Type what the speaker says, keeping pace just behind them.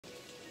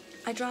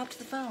I dropped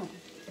the phone.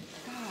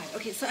 God.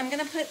 Okay, so I'm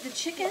gonna put the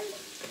chicken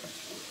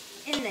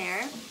in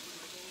there.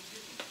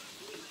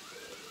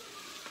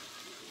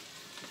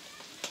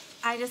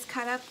 I just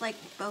cut up like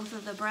both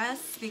of the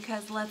breasts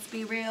because let's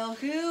be real,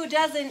 who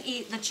doesn't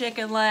eat the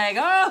chicken leg?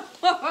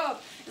 Oh,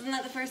 isn't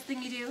that the first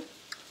thing you do?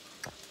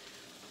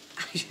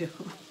 I do.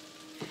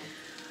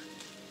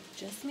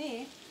 Just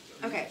me.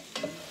 Okay.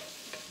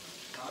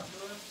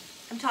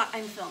 I'm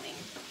filming.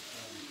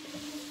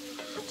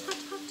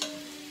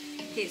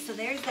 Hot. Okay, so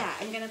there's that.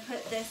 I'm gonna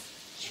put this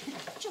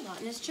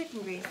gelatinous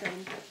chicken grease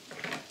in.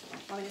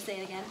 Want me to say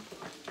it again?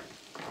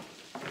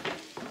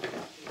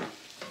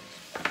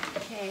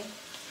 Okay.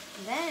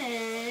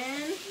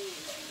 Then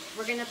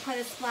we're gonna put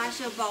a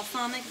splash of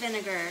balsamic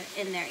vinegar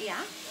in there.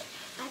 Yeah?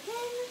 I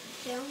can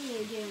film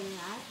you doing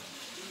that.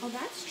 Oh,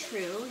 that's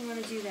true. You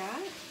wanna do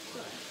that?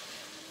 Sure.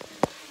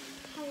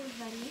 Hi,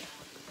 everybody.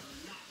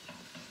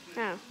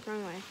 Oh,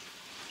 wrong way.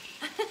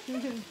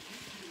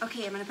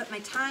 Okay, I'm gonna put my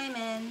thyme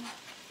in.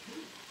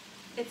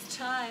 It's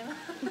time.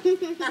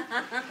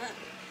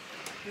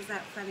 Is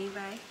that funny,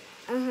 Vi?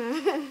 Uh-huh.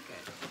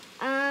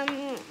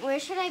 Good. Where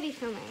should I be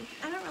filming?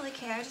 I don't really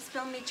care. Just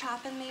film me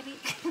chopping, maybe.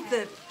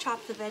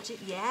 Chop the veggie.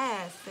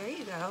 Yes, there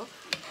you go.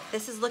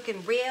 This is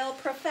looking real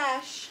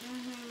profesh.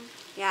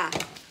 Yeah.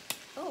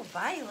 Oh,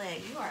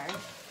 Violet, you are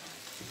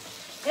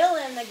still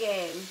in the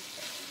game.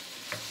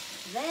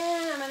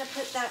 Then I'm gonna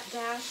put that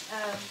dash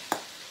of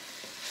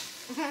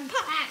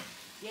Pop!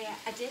 yeah.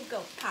 I did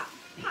go pop.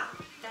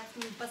 That's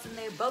me busting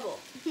their bubble.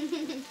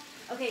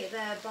 Okay,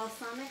 the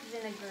balsamic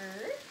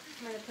vinegar.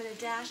 I'm gonna put a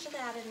dash of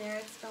that in there.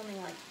 It's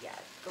filming like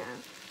go.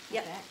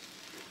 Yep.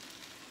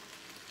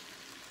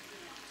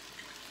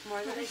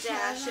 More than a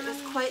dash. It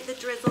was quite the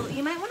drizzle.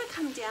 You might want to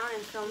come down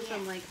and film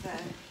from like the.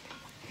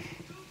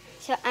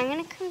 So I'm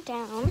gonna come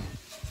down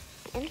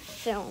and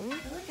film. I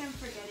feel like I'm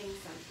forgetting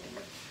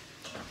something.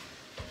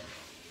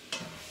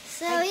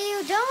 So you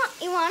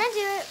want to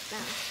do it, no.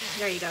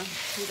 There you go.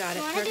 You got it.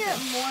 You want to do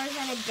it more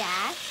than a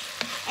dash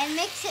and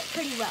mix it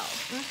pretty well.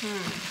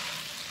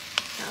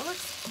 That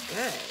looks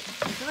good.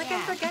 I feel like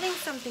I'm forgetting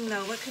something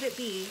though. What could it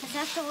be? Is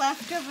that the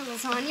leftover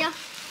lasagna?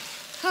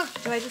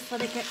 Do I just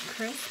let it get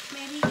crisp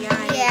maybe?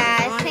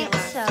 Yeah, I think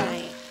so.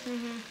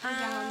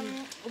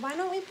 Why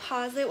don't we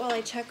pause it while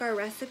I check our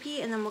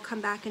recipe and then we'll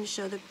come back and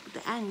show the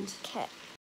end. Okay.